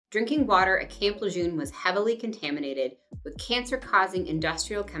Drinking water at Camp Lejeune was heavily contaminated with cancer-causing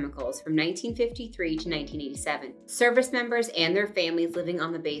industrial chemicals from 1953 to 1987. Service members and their families living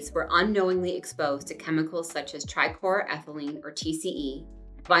on the base were unknowingly exposed to chemicals such as trichloroethylene or TCE,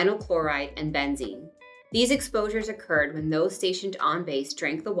 vinyl chloride, and benzene. These exposures occurred when those stationed on base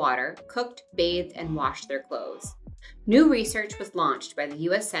drank the water, cooked, bathed, and washed their clothes. New research was launched by the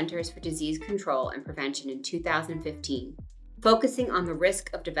U.S. Centers for Disease Control and Prevention in 2015, focusing on the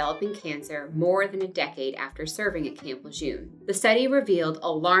risk of developing cancer more than a decade after serving at Camp Lejeune. The study revealed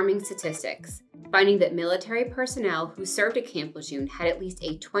alarming statistics, finding that military personnel who served at Camp Lejeune had at least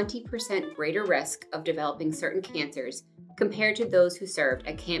a 20% greater risk of developing certain cancers compared to those who served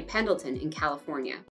at Camp Pendleton in California.